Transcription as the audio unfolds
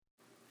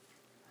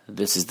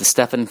This is the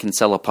Stephan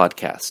Kinsella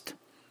Podcast.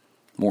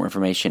 More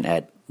information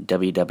at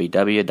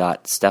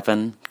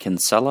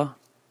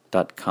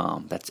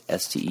www.stephankinsella.com. That's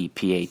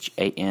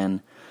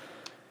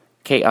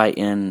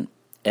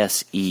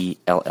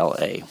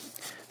StephanKinsella.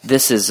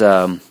 This is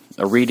a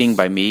reading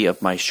by me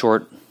of my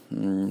short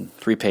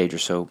 3-page or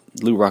so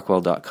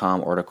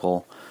LewRockwell.com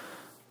article,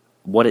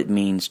 What It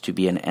Means to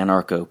Be an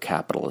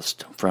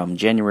Anarcho-Capitalist, from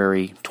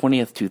January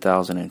 20th,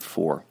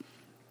 2004.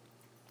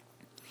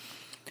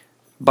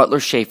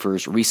 Butler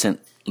Schaefer's recent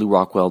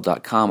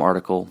LewRockwell.com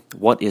article,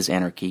 What is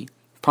Anarchy?,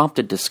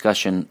 prompted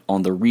discussion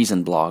on the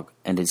Reason blog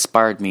and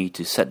inspired me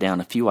to set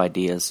down a few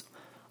ideas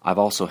I've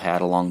also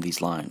had along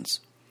these lines.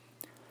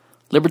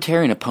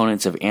 Libertarian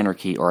opponents of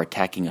anarchy are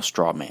attacking a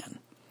straw man.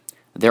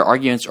 Their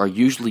arguments are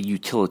usually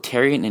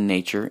utilitarian in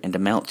nature and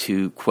amount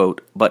to,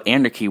 quote, but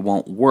anarchy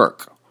won't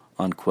work,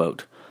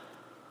 unquote,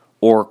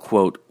 or,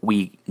 quote,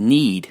 we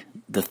need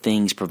the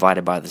things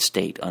provided by the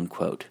state,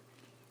 unquote.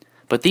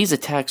 But these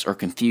attacks are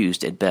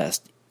confused at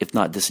best, if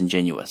not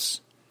disingenuous.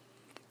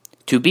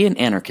 To be an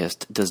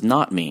anarchist does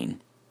not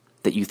mean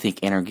that you think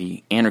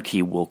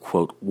anarchy will,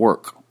 quote,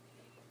 work,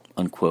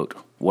 unquote,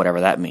 whatever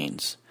that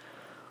means,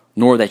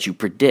 nor that you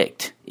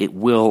predict it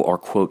will or,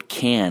 quote,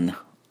 can,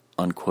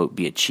 unquote,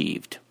 be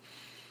achieved.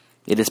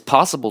 It is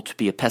possible to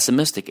be a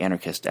pessimistic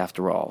anarchist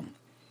after all.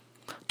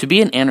 To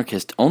be an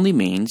anarchist only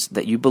means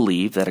that you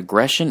believe that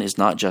aggression is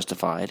not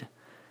justified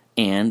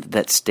and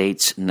that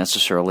states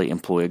necessarily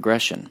employ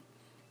aggression,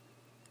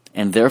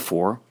 and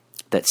therefore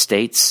that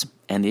states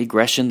and the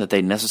aggression that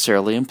they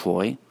necessarily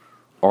employ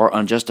are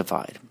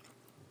unjustified.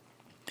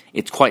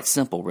 It's quite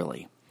simple,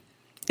 really.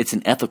 It's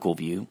an ethical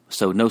view,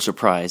 so no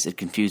surprise it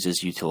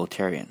confuses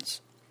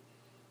utilitarians.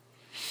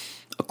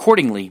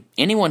 Accordingly,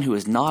 anyone who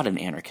is not an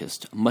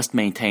anarchist must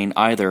maintain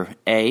either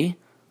A,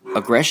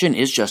 aggression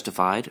is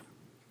justified,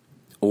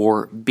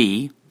 or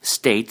B,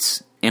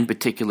 states, in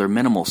particular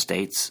minimal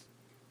states,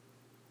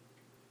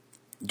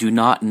 do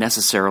not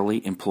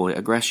necessarily employ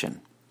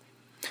aggression.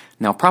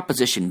 Now,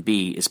 Proposition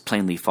B is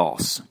plainly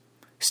false.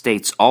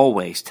 States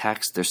always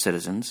tax their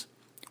citizens,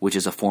 which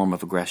is a form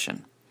of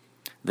aggression.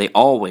 They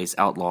always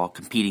outlaw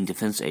competing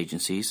defense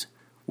agencies,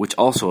 which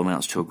also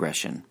amounts to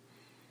aggression.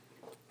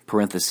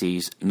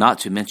 Parentheses, not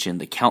to mention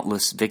the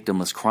countless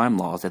victimless crime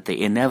laws that they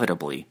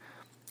inevitably,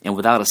 and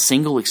without a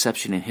single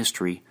exception in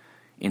history,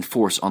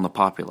 enforce on the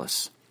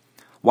populace.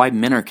 Why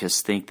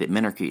minarchists think that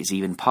minarchy is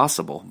even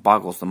possible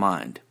boggles the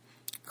mind.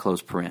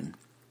 Close paren.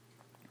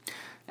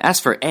 As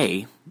for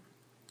A,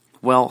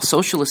 well,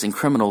 socialists and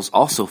criminals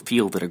also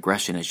feel that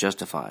aggression is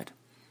justified.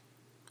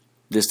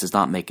 This does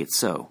not make it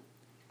so.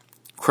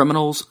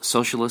 Criminals,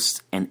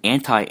 socialists, and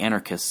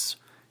anti-anarchists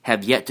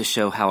have yet to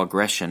show how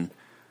aggression,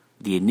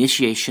 the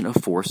initiation of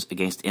force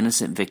against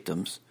innocent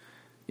victims,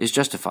 is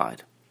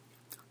justified.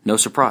 No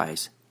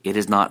surprise, it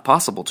is not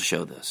possible to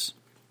show this.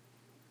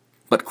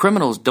 But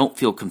criminals don't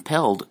feel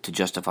compelled to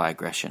justify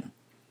aggression.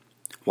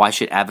 Why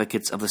should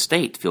advocates of the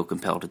state feel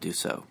compelled to do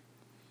so?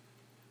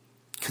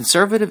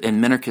 Conservative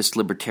and minarchist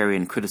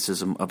libertarian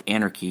criticism of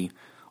anarchy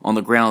on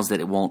the grounds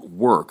that it won't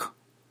work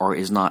or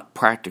is not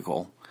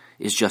practical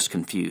is just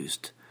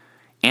confused.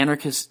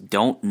 Anarchists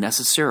don't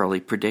necessarily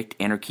predict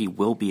anarchy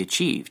will be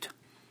achieved.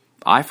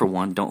 I, for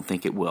one, don't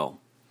think it will.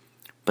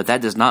 But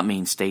that does not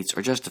mean states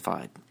are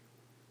justified.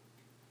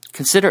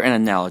 Consider an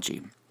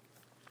analogy.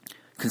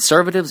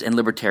 Conservatives and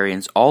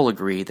libertarians all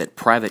agree that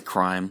private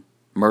crime,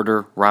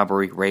 murder,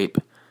 robbery, rape,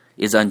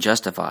 is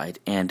unjustified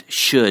and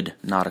should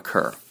not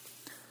occur.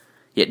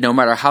 Yet no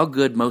matter how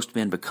good most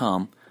men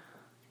become,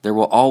 there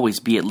will always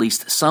be at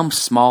least some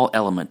small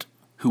element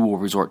who will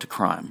resort to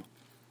crime.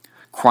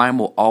 Crime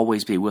will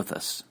always be with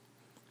us.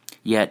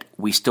 Yet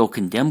we still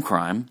condemn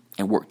crime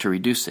and work to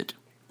reduce it.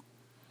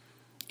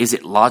 Is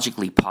it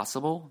logically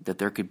possible that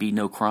there could be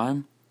no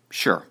crime?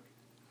 Sure.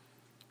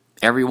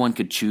 Everyone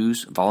could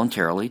choose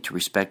voluntarily to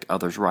respect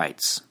others'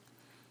 rights,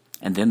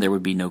 and then there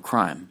would be no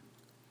crime.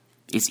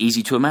 It's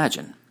easy to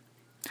imagine.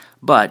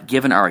 But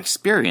given our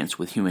experience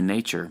with human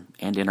nature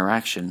and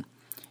interaction,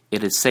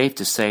 it is safe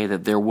to say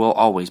that there will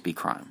always be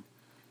crime.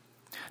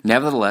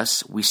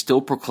 Nevertheless, we still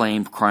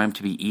proclaim crime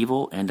to be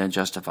evil and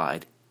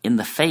unjustified in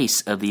the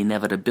face of the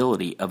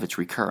inevitability of its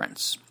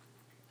recurrence.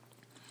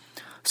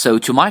 So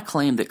to my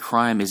claim that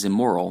crime is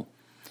immoral,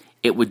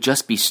 it would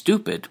just be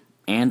stupid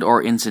and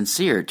or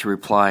insincere to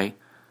reply,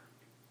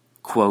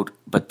 quote,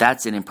 but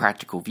that's an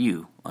impractical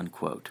view,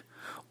 unquote,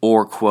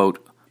 or,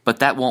 quote, but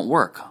that won't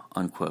work,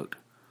 unquote.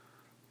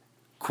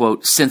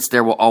 Quote, since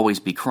there will always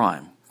be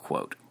crime,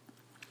 quote.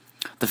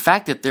 The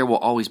fact that there will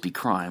always be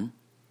crime,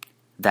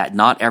 that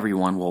not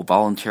everyone will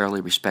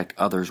voluntarily respect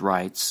others'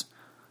 rights,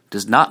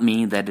 does not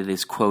mean that it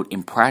is, quote,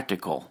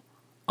 impractical,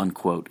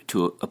 unquote,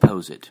 to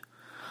oppose it.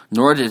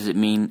 Nor does it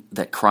mean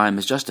that crime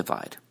is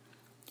justified.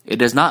 It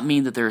does not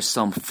mean that there is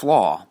some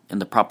flaw in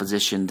the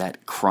proposition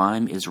that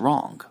crime is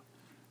wrong.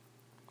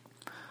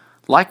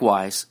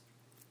 Likewise,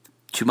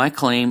 to my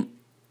claim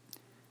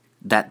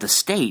that the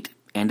state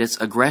and its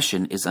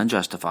aggression is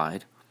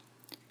unjustified,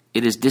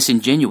 it is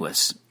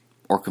disingenuous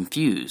or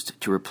confused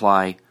to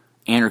reply,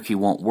 anarchy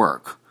won't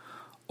work,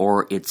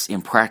 or it's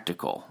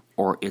impractical,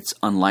 or it's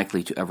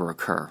unlikely to ever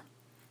occur.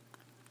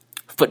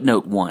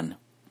 Footnote 1.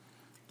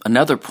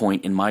 Another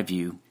point, in my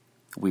view,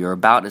 we are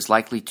about as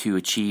likely to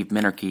achieve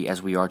minarchy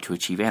as we are to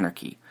achieve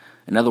anarchy.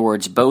 In other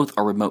words, both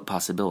are remote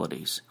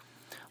possibilities.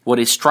 What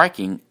is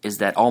striking is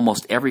that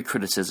almost every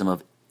criticism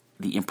of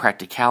the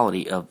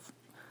impracticality of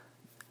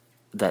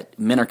that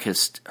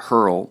minarchists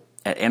hurl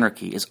at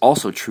anarchy is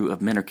also true of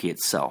minarchy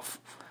itself.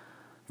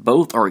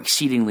 Both are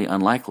exceedingly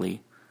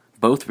unlikely.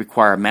 Both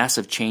require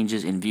massive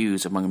changes in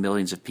views among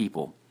millions of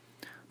people.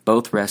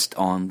 Both rest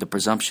on the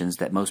presumptions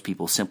that most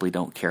people simply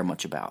don't care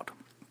much about.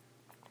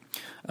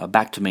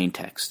 Back to main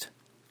text.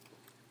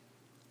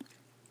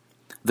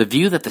 The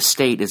view that the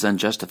state is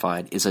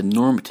unjustified is a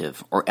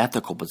normative or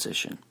ethical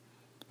position.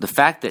 The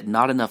fact that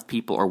not enough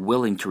people are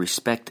willing to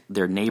respect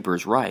their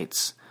neighbors'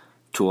 rights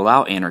to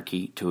allow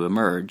anarchy to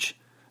emerge,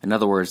 in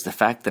other words, the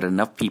fact that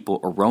enough people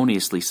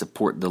erroneously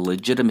support the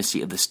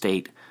legitimacy of the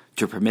state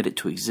to permit it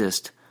to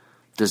exist,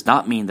 does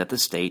not mean that the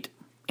state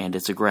and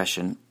its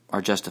aggression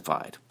are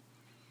justified.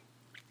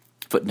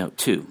 Footnote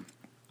 2.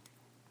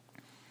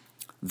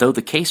 Though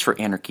the case for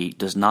anarchy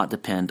does not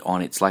depend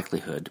on its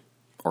likelihood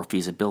or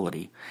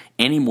feasibility,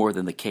 any more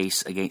than the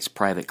case against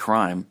private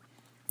crime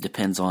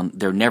depends on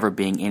there never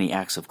being any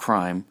acts of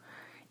crime,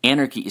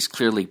 anarchy is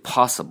clearly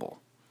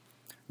possible.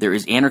 There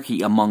is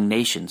anarchy among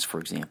nations, for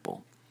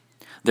example.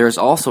 There is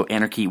also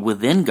anarchy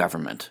within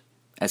government,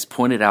 as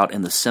pointed out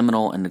in the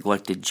seminal and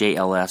neglected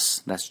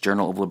JLS, that's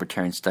Journal of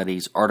Libertarian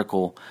Studies,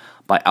 article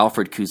by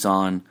Alfred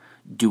Kuzan,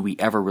 Do We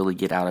Ever Really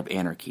Get Out of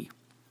Anarchy?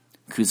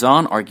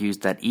 Kuzan argues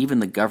that even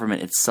the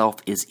government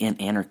itself is in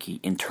anarchy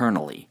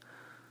internally.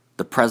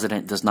 The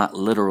president does not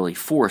literally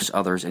force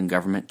others in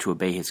government to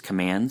obey his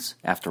commands.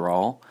 After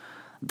all,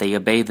 they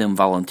obey them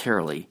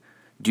voluntarily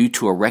due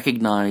to a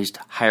recognized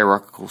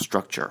hierarchical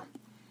structure.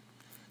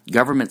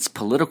 Government's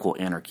political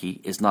anarchy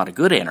is not a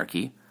good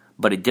anarchy,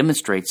 but it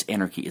demonstrates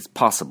anarchy is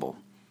possible.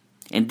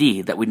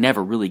 Indeed, that we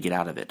never really get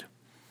out of it.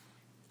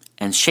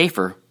 And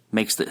Schaeffer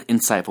makes the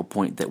insightful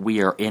point that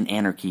we are in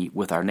anarchy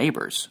with our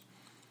neighbors.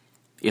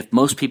 If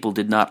most people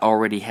did not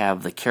already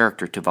have the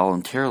character to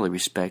voluntarily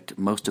respect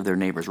most of their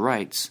neighbors'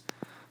 rights,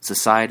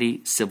 society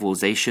and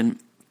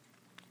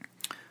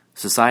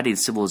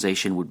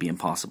civilization would be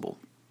impossible.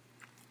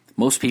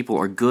 Most people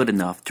are good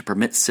enough to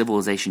permit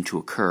civilization to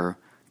occur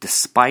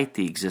despite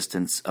the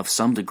existence of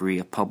some degree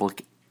of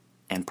public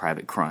and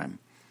private crime.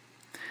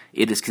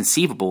 It is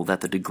conceivable that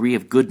the degree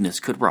of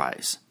goodness could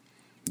rise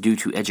due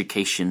to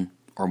education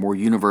or more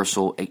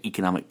universal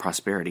economic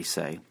prosperity,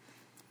 say,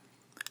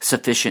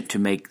 sufficient to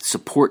make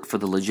support for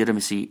the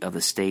legitimacy of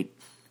the state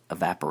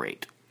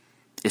evaporate.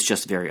 It's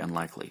just very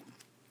unlikely.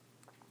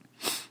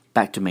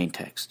 Back to main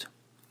text.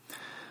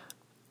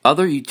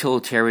 Other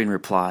utilitarian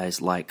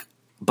replies like,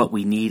 but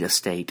we need a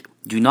state,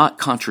 do not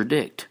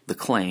contradict the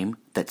claim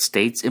that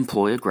states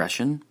employ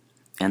aggression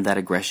and that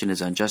aggression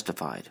is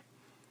unjustified.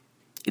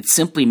 It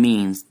simply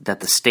means that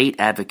the state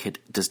advocate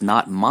does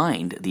not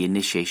mind the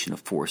initiation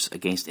of force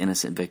against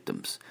innocent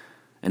victims.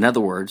 In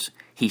other words,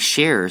 he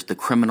shares the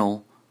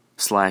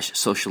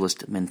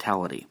criminal/socialist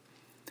mentality.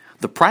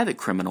 The private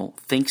criminal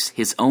thinks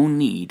his own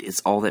need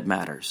is all that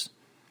matters.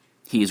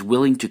 He is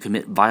willing to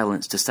commit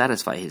violence to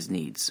satisfy his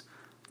needs.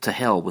 To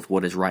hell with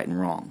what is right and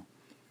wrong.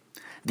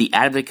 The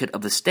advocate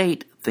of the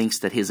state thinks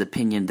that his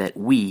opinion that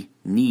we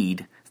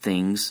need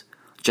things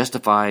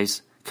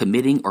justifies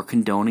committing or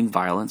condoning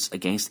violence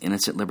against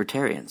innocent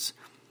libertarians.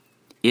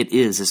 It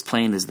is as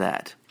plain as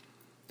that.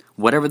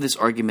 Whatever this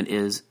argument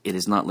is, it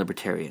is not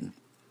libertarian.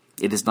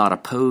 It is not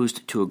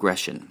opposed to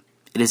aggression.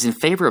 It is in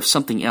favor of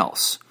something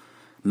else,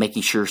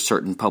 making sure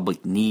certain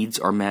public needs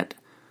are met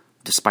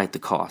despite the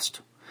cost,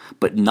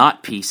 but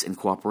not peace and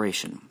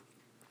cooperation.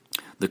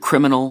 The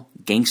criminal,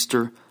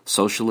 gangster,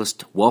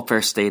 socialist,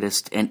 welfare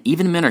statist, and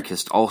even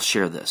minarchist all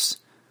share this.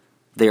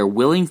 They are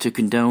willing to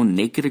condone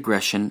naked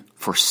aggression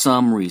for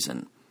some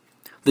reason.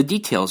 The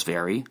details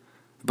vary,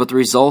 but the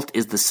result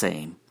is the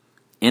same.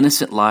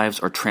 Innocent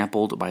lives are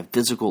trampled by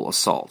physical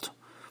assault.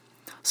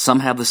 Some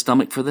have the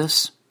stomach for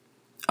this.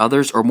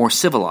 Others are more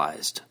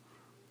civilized,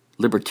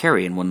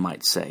 libertarian one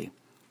might say,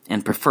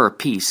 and prefer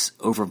peace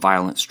over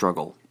violent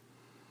struggle.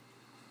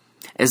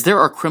 As there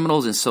are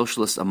criminals and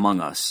socialists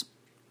among us,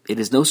 it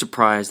is no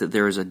surprise that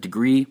there is a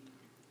degree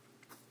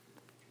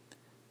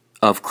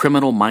of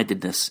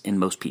criminal-mindedness in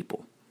most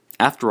people.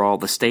 After all,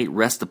 the state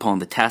rests upon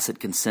the tacit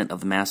consent of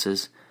the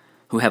masses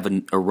who have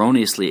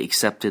erroneously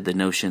accepted the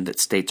notion that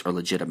states are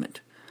legitimate.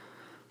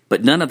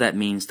 But none of that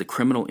means the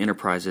criminal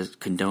enterprises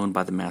condoned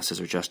by the masses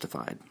are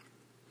justified.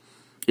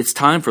 It's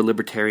time for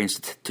libertarians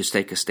to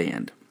take a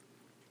stand.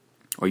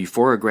 Are you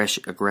for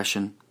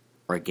aggression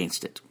or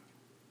against it?